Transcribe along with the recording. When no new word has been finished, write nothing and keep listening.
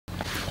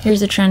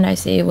Here's a trend I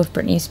see with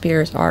Britney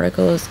Spears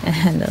articles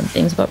and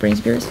things about Britney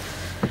Spears.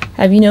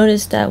 Have you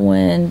noticed that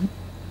when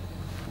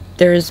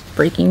there's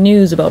breaking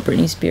news about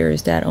Britney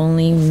Spears that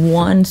only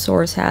one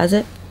source has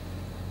it?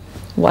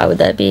 Why would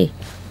that be?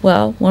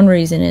 Well, one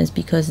reason is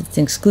because it's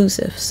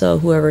exclusive. So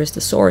whoever is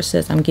the source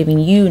says, I'm giving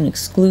you an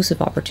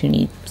exclusive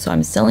opportunity. So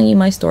I'm selling you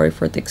my story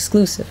for the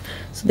exclusive.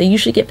 So they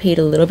usually get paid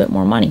a little bit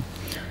more money.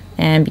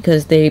 And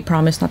because they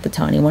promise not to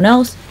tell anyone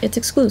else, it's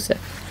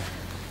exclusive.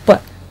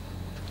 But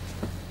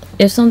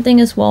if something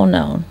is well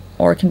known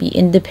or can be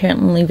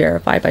independently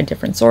verified by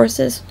different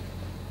sources,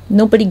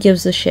 nobody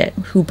gives a shit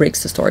who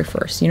breaks the story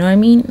first. You know what I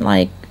mean?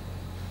 Like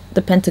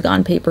the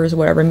Pentagon Papers or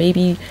whatever,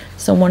 maybe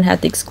someone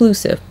had the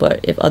exclusive, but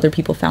if other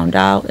people found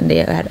out and they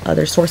had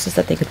other sources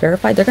that they could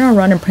verify, they're gonna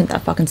run and print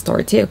that fucking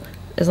story too,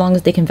 as long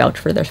as they can vouch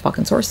for their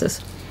fucking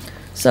sources.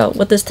 So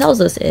what this tells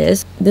us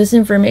is this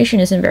information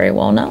isn't very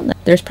well known.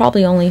 There's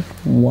probably only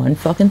one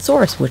fucking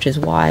source, which is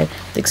why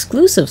the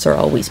exclusives are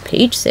always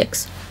Page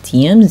 6,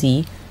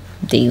 TMZ,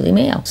 Daily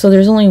Mail. So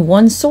there's only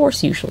one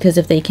source usually, because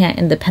if they can't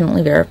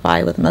independently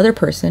verify with another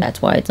person, that's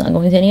why it's not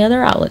going to any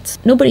other outlets.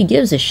 Nobody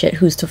gives a shit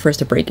who's the first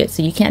to break it.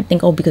 So you can't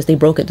think, oh, because they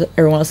broke it,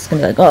 everyone else is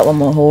gonna be like, oh, I'm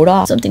gonna hold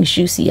off. Something's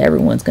juicy,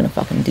 everyone's gonna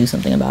fucking do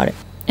something about it.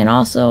 And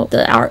also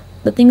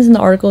the things in the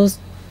articles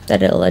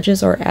that it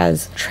alleges are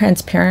as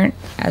transparent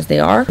as they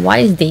are. Why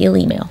is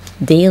Daily Mail,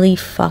 Daily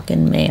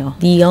fucking Mail,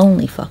 the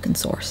only fucking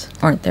source?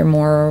 Aren't there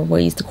more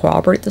ways to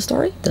corroborate the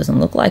story? Doesn't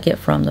look like it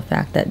from the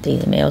fact that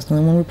Daily Mail is the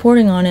only one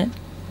reporting on it.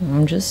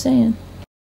 I'm just saying.